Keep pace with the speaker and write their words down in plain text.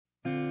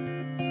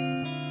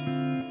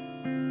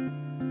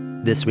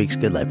This week's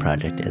Good Life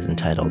Project is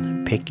entitled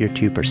Pick Your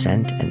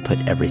 2% and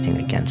Put Everything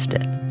Against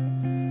It.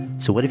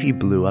 So what if you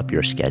blew up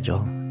your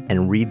schedule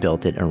and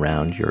rebuilt it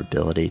around your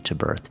ability to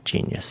birth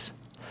genius?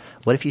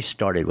 What if you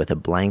started with a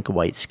blank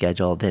white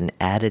schedule, then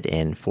added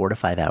in 4 to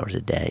 5 hours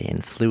a day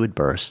in fluid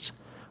bursts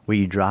where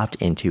you dropped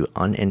into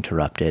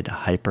uninterrupted,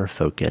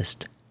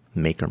 hyper-focused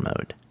maker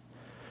mode?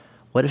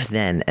 What if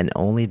then, and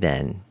only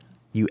then,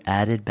 you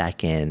added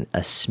back in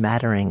a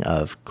smattering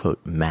of, quote,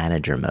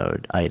 manager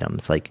mode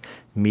items like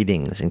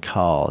meetings and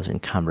calls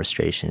and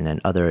conversation and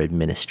other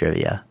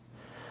administrivia,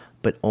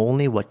 but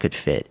only what could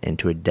fit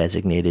into a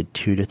designated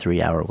 2 to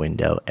 3 hour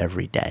window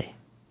every day?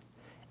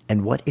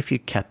 And what if you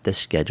kept this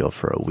schedule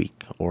for a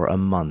week or a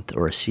month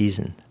or a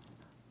season?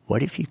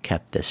 What if you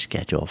kept this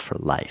schedule for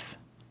life?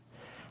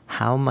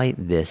 How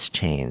might this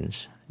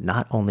change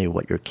not only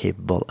what you're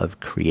capable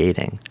of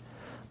creating,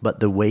 but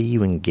the way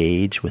you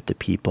engage with the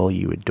people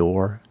you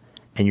adore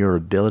and your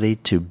ability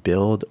to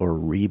build or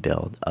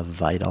rebuild a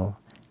vital,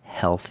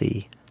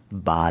 healthy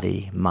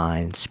body,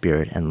 mind,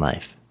 spirit, and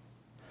life?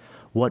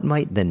 What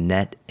might the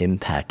net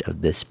impact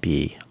of this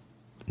be,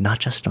 not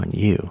just on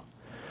you,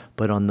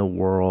 but on the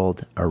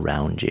world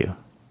around you?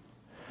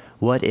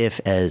 What if,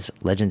 as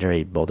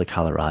legendary Boulder,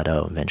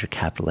 Colorado venture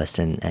capitalist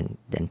and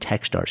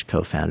Techstars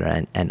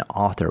co-founder and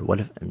author, what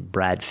if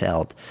Brad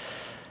Feld,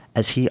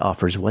 as he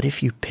offers, what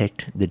if you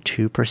picked the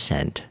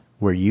 2%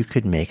 where you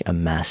could make a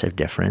massive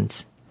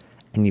difference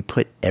and you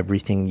put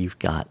everything you've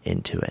got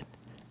into it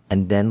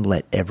and then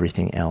let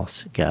everything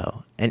else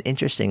go? And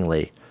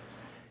interestingly,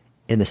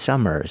 in the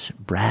summers,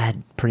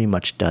 Brad pretty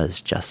much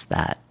does just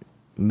that.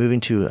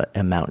 Moving to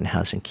a mountain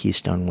house in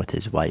Keystone with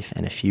his wife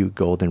and a few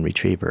golden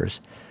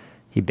retrievers,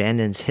 he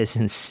abandons his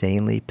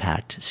insanely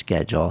packed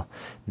schedule,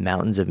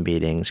 mountains of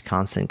meetings,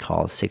 constant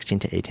calls, 16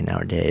 to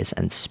 18-hour days,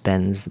 and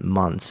spends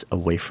months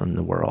away from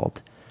the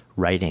world,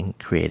 writing,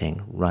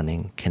 creating,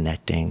 running,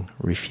 connecting,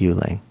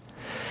 refueling.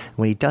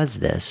 When he does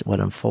this, what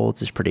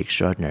unfolds is pretty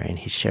extraordinary, and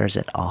he shares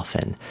it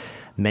often.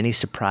 Many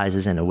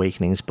surprises and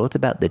awakenings, both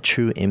about the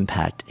true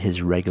impact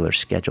his regular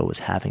schedule was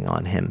having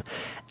on him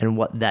and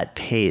what that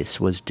pace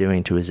was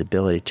doing to his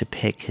ability to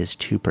pick his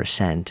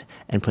 2%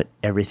 and put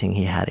everything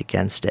he had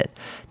against it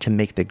to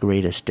make the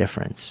greatest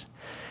difference.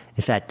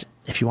 In fact,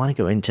 if you want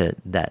to go into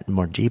that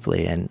more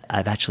deeply, and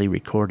I've actually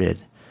recorded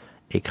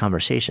a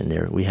conversation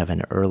there. We have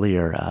an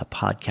earlier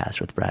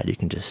podcast with Brad. You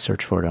can just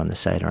search for it on the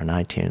site or on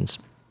iTunes.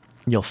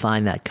 You'll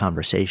find that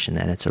conversation,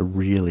 and it's a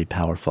really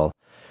powerful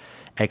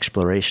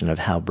exploration of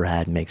how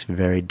Brad makes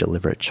very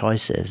deliberate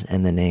choices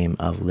in the name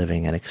of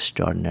living an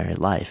extraordinary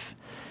life.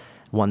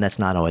 One that's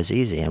not always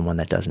easy and one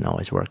that doesn't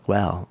always work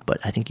well. But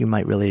I think you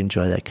might really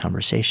enjoy that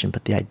conversation.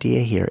 But the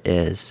idea here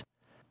is,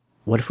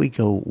 what if we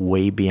go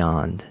way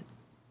beyond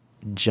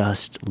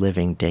just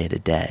living day to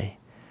day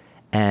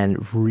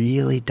and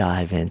really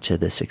dive into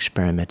this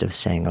experiment of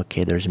saying,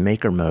 okay, there's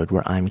maker mode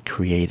where I'm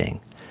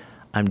creating.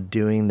 I'm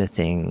doing the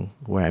thing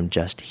where I'm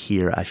just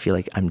here. I feel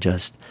like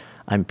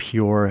I'm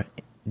pure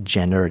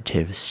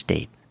generative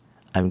state.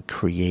 I'm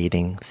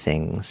creating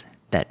things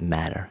that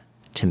matter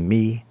to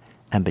me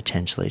and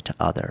potentially to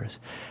others.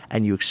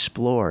 And you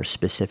explore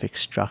specific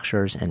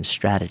structures and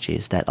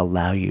strategies that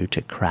allow you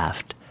to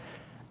craft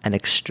an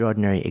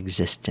extraordinary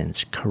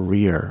existence,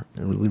 career,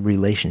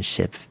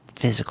 relationship,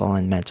 physical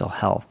and mental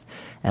health,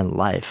 and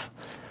life,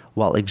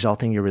 while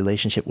exalting your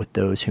relationship with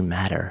those who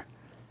matter.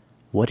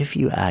 What if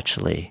you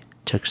actually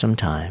took some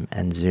time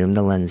and zoomed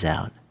the lens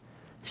out,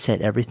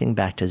 set everything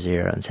back to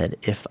zero and said,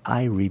 if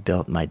I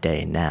rebuilt my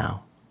day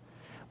now,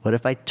 what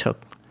if I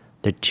took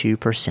the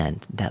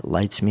 2% that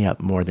lights me up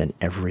more than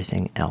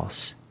everything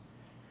else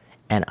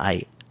and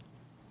I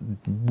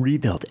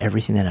rebuilt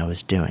everything that I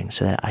was doing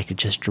so that I could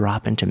just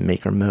drop into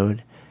maker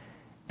mode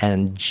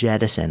and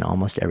jettison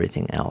almost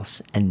everything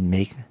else and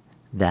make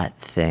that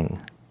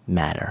thing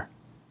matter?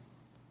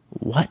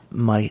 What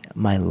might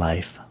my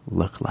life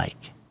look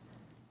like?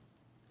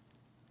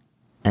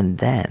 And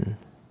then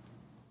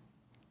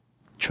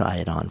try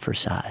it on for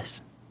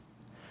size.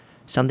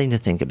 Something to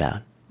think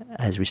about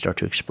as we start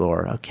to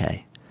explore,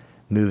 okay,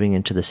 moving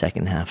into the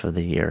second half of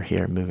the year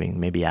here, moving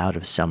maybe out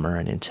of summer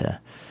and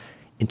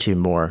into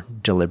more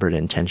deliberate,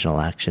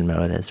 intentional action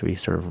mode as we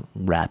sort of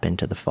wrap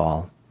into the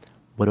fall.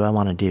 What do I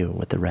want to do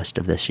with the rest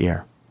of this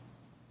year?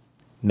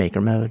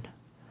 Maker mode,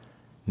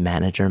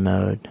 manager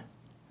mode,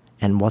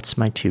 and what's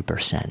my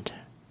 2%?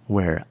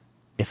 Where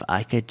if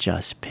I could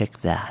just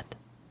pick that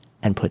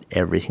and put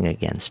everything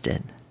against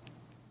it,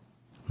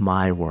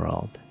 my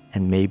world,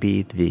 and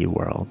maybe the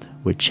world,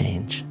 would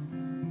change.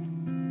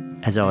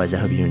 As always, I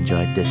hope you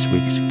enjoyed this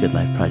week's Good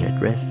Life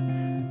Project Riff.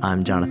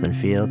 I'm Jonathan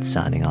Fields,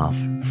 signing off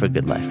for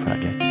Good Life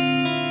Project.